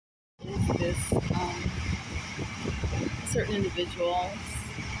this certain individuals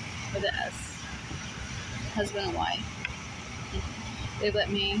with an S, husband and wife. They let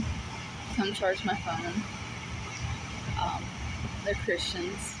me come charge my phone. They're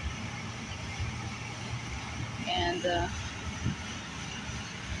Christians, and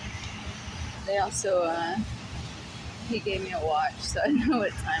they also he gave me a watch, so I know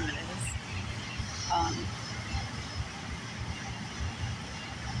what time it is.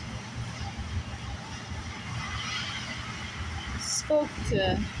 Spoke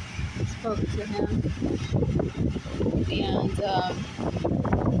to him, and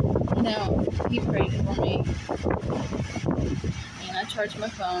he prayed for me, and I charged my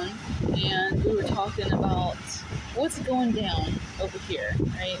phone, and we were talking about what's going down over here,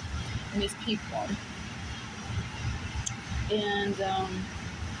 right, and these people, and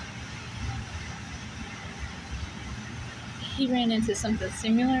he ran into something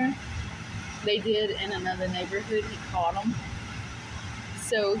similar they did in another neighborhood. He caught them.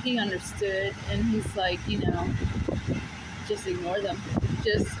 So he understood, and he's like, just ignore them.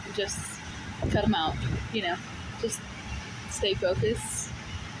 Just cut them out, just stay focused.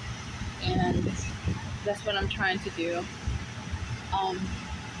 And that's what I'm trying to do.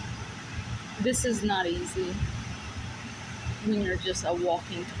 This is not easy when you're just a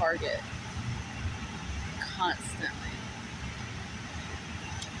walking target constantly.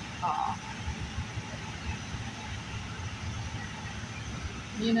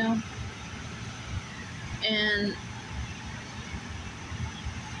 And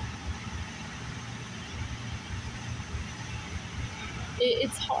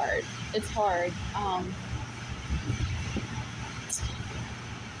it's hard. It's hard.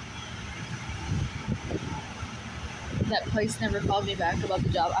 That place never called me back about the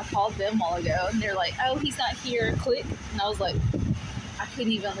job. I called them a while ago, and they're like, "Oh, he's not here. Click." And I was like, I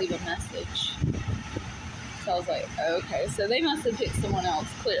couldn't even leave a message. So I was like, okay, so they must have picked someone else,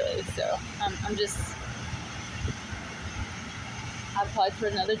 clearly. So I applied for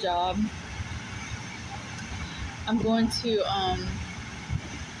another job. I'm going to,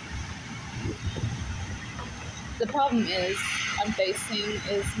 the problem I'm facing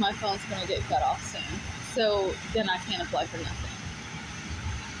is my phone's going to get cut off soon. So then I can't apply for nothing.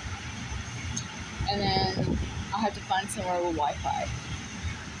 And then I have to find somewhere with Wi-Fi,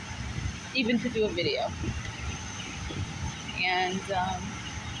 even to do a video. And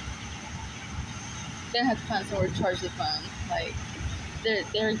then I have to find somewhere to charge the phone. Like,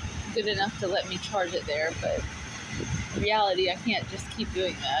 they're good enough to let me charge it there, but in reality, I can't just keep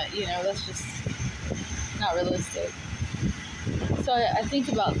doing that. That's just not realistic. So I think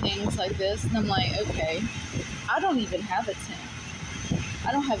about things like this, and I'm like, okay, I don't even have a tent.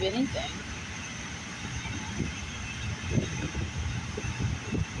 I don't have anything.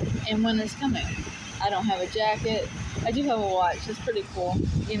 And winter's coming. I don't have a jacket. I do have a watch. It's pretty cool.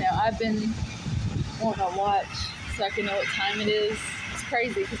 I've been wanting a watch so I can know what time it is. It's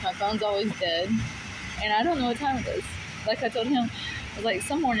crazy because my phone's always dead, and I don't know what time it is. Like I told him, I was like,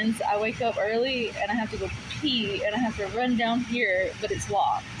 some mornings I wake up early and I have to go pee, and I have to run down here, but it's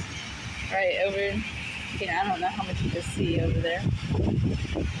locked. Right over, I don't know how much you can see over there.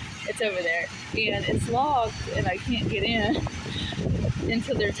 It's over there, and it's locked, and I can't get in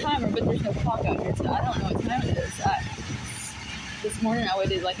until their timer, but there's no clock out here, so I don't know what time it is. This morning I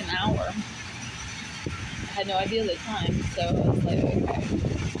waited like an hour. I had no idea the time, so I was like, okay.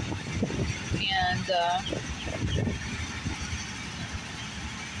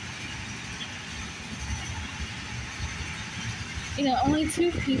 And only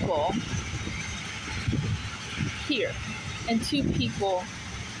 2 people here, and 2 people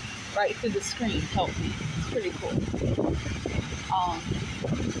right through the screen helped me. It's pretty cool.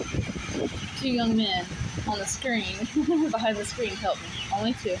 2 young men on the screen, behind the screen, helped me.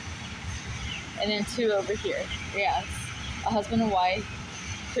 Only 2. And then 2 over here. Yes. A husband and wife,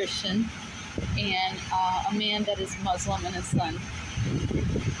 Christian, and a man that is Muslim and his son.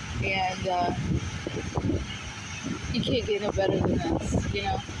 And you can't get no better than this.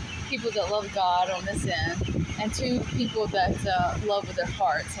 People that love God on this end, and 2 people that love with their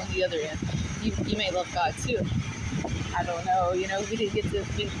hearts on the other end. You may love God too. I don't know, we didn't get to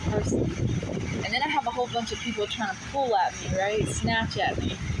be the person. And then I have a whole bunch of people trying to pull at me, right? Snatch at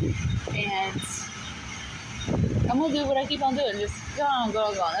me. And I'm going to do what I keep on doing. Just go on.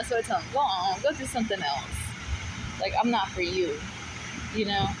 That's what I tell them. Go on. Go do something else. Like, I'm not for you. You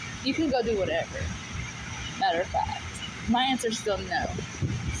can go do whatever. Matter of fact. My answer's still no.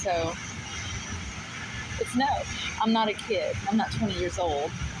 So, it's no. I'm not a kid. I'm not 20 years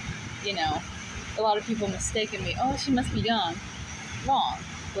old. A lot of people mistaken me. Oh, she must be young. Wrong.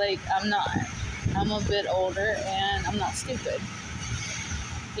 Like, I'm not. I'm a bit older and I'm not stupid.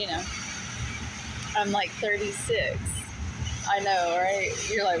 You know, I'm like 36. I know, right?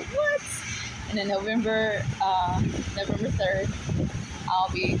 You're like, what? And in November 3rd, I'll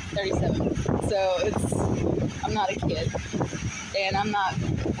be 37. So I'm not a kid. And I'm not,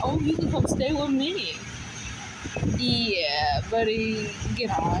 oh, you can come stay with me. Yeah, buddy,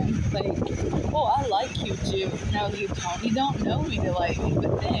 get on. Like, oh, I like you too. No, you don't. You don't know me to like me,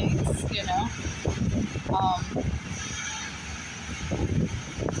 but thanks, you know?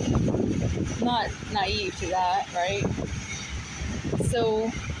 Not naive to that, right?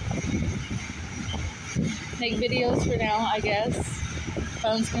 So, make videos for now, I guess.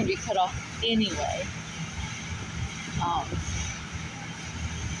 Phone's gonna be cut off anyway.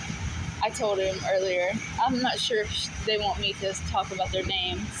 I told him earlier, I'm not sure if they want me to talk about their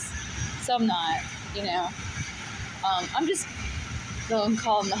names, so I'm not, you know. I'm just going to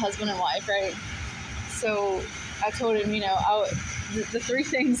call them the husband and wife, right? So I told him, you know, the three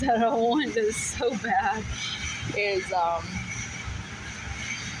things that I want is so bad is,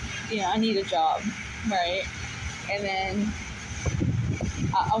 you know, I need a job, right? And then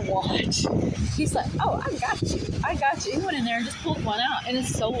a watch. He's like, oh, I got you. He went in there and just pulled one out, and it's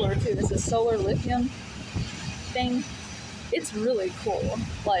solar too. It's a solar lithium thing. It's really cool.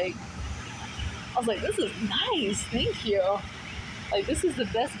 Like, I was like, this is nice. Thank you. Like, this is the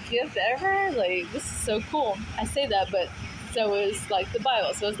best gift ever. Like, this is so cool. I say that, but so is like the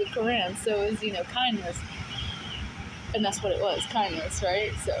Bible. So is the Quran. So is, you know, kindness. And that's what it was, kindness,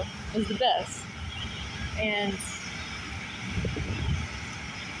 right? So it was the best. And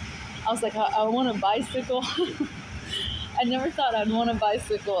I was like, I want a bicycle. I never thought I'd want a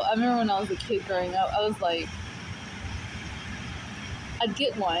bicycle. I remember when I was a kid growing up, I was like, I'd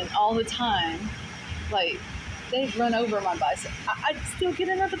get one all the time. Like, they'd run over my bicycle. I'd still get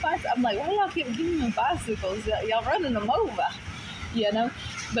another bicycle. I'm like, why y'all keep giving me bicycles? Y'all running them over, you know?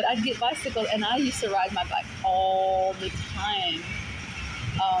 But I'd get bicycles, and I used to ride my bike all the time.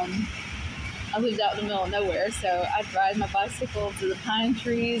 I lived out in the middle of nowhere, so I'd ride my bicycle to the pine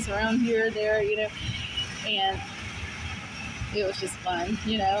trees around here, there, you know, and it was just fun,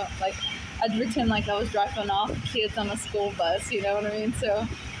 you know, like, I'd pretend like I was dropping off kids on a school bus, you know what I mean? So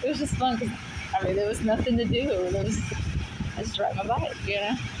it was just fun, because, I mean, there was nothing to do. I just ride my bike, you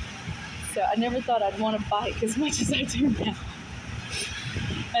know? So I never thought I'd want a bike as much as I do now.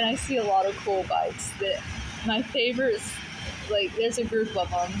 And I see a lot of cool bikes. That my favorites, like, there's a group of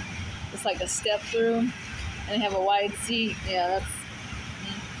them. It's like a step through, and they have a wide seat. Yeah,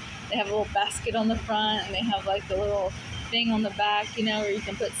 they have a little basket on the front, and they have like the little thing on the back, you know, where you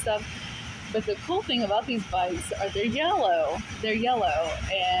can put stuff. But the cool thing about these bikes are they're yellow. They're yellow,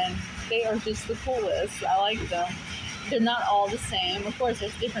 and they are just the coolest. I like them. They're not all the same. Of course,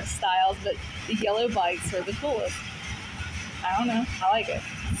 there's different styles, but the yellow bikes are the coolest. I don't know. I like it.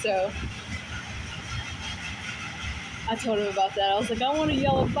 So I told him about that. I was like, I want a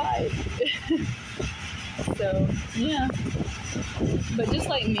yellow bike. So, yeah. But just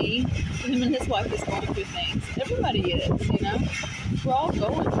like me, him and his wife is going through things. Everybody is, you know? We're all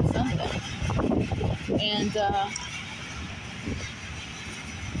going through something. And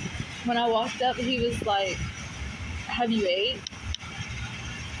when I walked up, he was like, have you ate?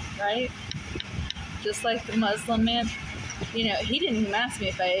 Right? Just like the Muslim man. You know, he didn't even ask me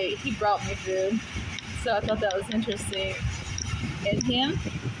if I ate. He brought me food. So I thought that was interesting. And him,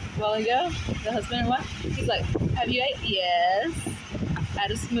 a while ago, the husband and wife, he's like, have you ate? Yes. I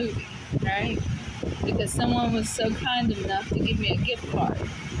had a smoothie, right? Because someone was so kind enough to give me a gift card.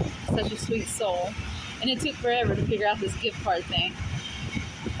 Such a sweet soul. And it took forever to figure out this gift card thing.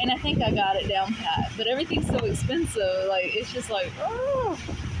 And I think I got it down pat. But everything's so expensive. Like, it's just like, oh,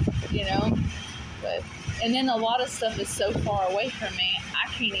 you know? But, and then a lot of stuff is so far away from me, I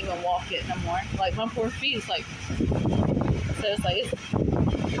can't even walk it no more. Like, my poor feet is like, so it's like,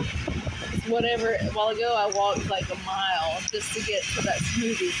 it's whatever. A while ago, I walked like a mile just to get to that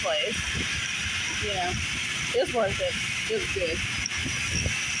smoothie place. You know, it was worth it. It was good.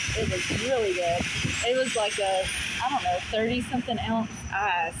 It was really good. It was like a, I don't know, 30-something ounce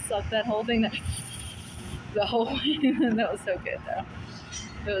I sucked that whole thing, the whole way. That was so good, though.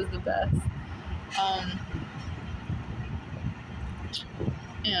 It was the best.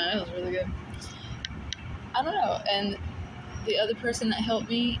 Yeah, it was really good. I don't know. And the other person that helped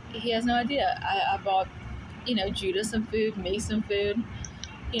me, he has no idea. I bought, you know, Judah some food, me some food,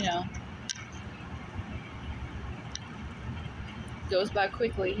 you know. Goes by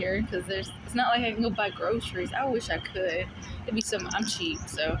quickly here because it's not like I can go buy groceries. I wish I could. It'd be I'm cheap,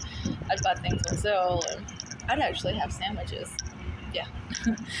 so I'd buy things on sale, and I'd actually have sandwiches. Yeah.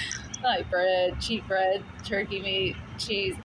 I like bread, cheap bread, turkey meat, cheese.